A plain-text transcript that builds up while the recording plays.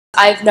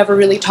I've never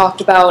really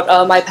talked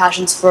about my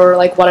passions for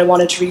like what I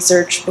wanted to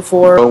research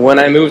before. When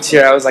I moved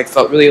here, I was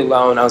felt really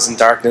alone. I was in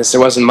darkness.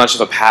 There wasn't much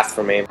of a path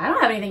for me. I don't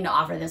have anything to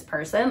offer this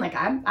person. Like,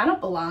 I don't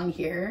belong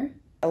here.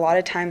 A lot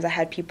of times I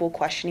had people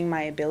questioning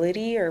my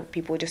ability, or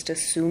people just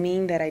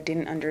assuming that I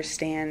didn't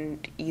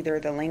understand either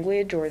the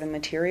language or the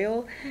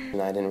material. And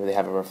I didn't really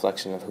have a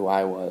reflection of who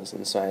I was,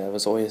 and so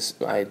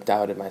I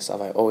doubted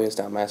myself. I always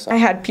doubt myself. I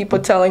had people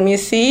telling me,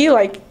 see,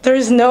 like,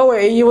 there's no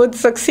way you would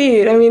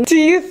succeed. I mean, do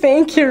you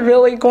think you're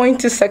really going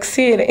to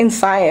succeed in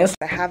science?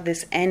 I have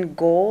this end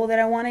goal that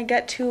I want to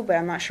get to, but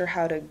I'm not sure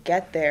how to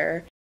get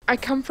there. I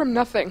come from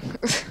nothing.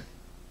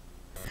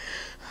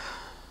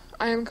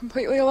 I am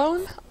completely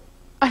alone.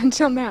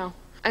 Until now,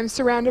 I'm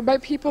surrounded by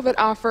people that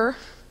offer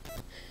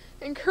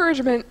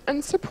encouragement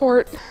and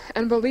support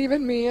and believe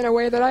in me in a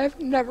way that I've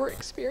never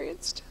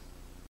experienced.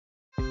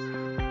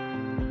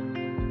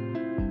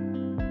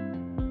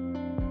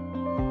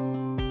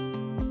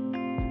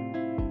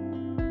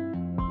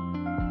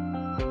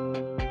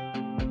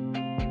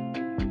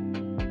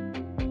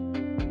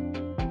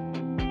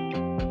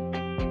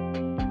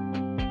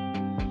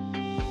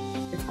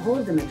 All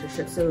of the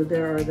mentorship. So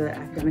there are the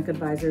academic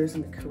advisors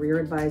and the career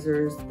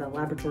advisors, the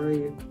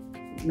laboratory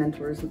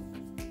mentors,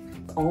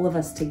 all of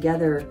us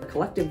together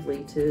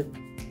collectively to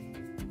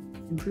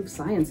improve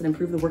science and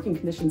improve the working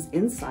conditions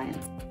in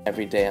science.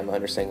 Every day I'm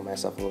understanding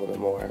myself a little bit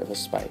more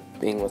just by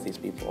being with these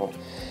people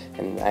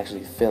and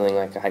actually feeling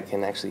like I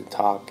can actually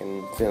talk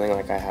and feeling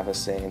like I have a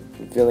say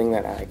and feeling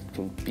that I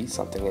can be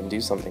something and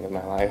do something in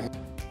my life.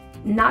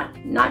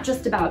 Not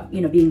just about,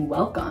 being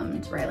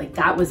welcomed, right? Like,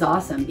 that was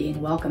awesome,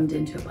 being welcomed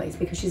into a place,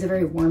 because she's a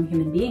very warm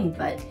human being,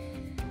 but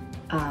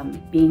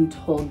being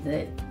told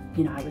that,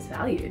 I was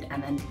valued,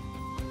 and then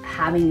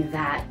having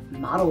that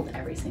modeled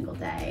every single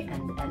day,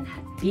 and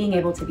being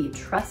able to be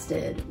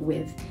trusted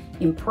with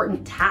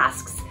important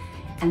tasks,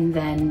 and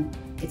then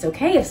it's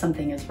okay if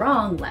something is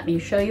wrong, let me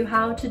show you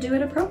how to do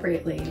it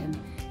appropriately. And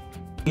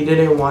he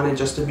didn't want it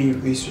just to be a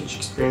research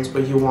experience,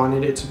 but he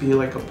wanted it to be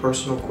like a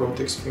personal growth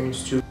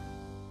experience too.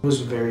 He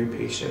was very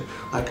patient.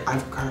 Like,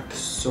 I've cracked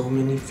so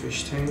many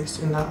fish tanks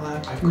in that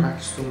lab. I've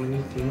cracked so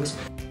many things.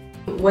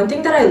 One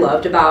thing that I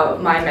loved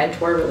about my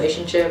mentor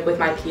relationship with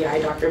my PI,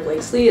 Dr.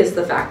 Blakesley, is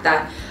the fact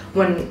that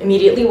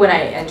immediately when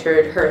I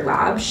entered her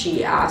lab,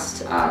 she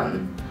asked,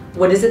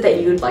 what is it that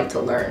you'd like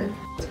to learn?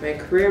 With my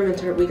career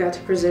mentor, we got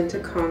to present to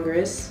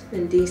Congress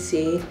in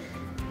DC,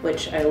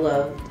 which I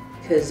loved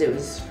because it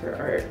was for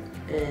art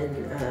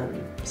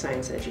and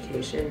science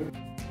education.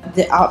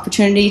 The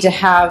opportunity to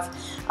have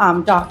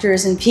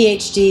doctors and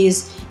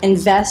PhDs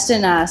invest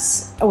in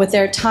us with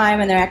their time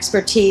and their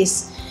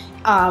expertise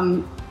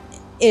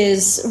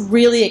is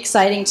really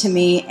exciting to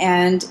me,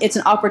 and it's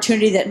an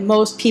opportunity that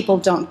most people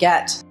don't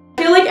get.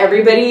 I feel like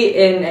everybody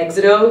in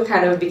EXITO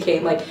kind of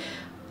became like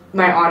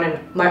my aunt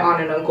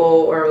and uncle,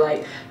 or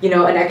like,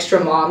 an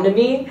extra mom to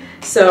me.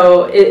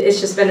 So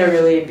it's just been a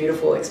really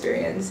beautiful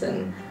experience,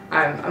 and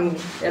I'm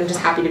just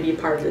happy to be a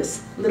part of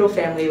this little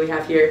family we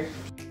have here.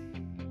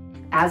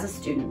 As a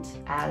student,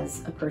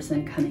 as a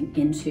person coming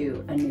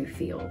into a new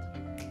field,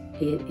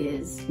 it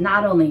is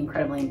not only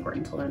incredibly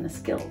important to learn the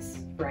skills,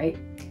 right?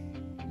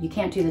 You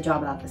can't do the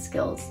job without the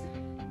skills,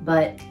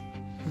 but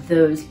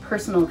those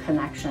personal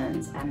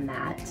connections and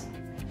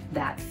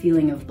that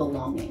feeling of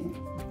belonging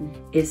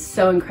is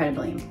so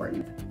incredibly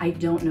important. I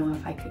don't know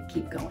if I could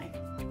keep going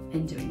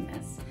and doing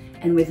this.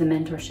 And with the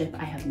mentorship,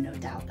 I have no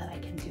doubt that I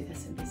can.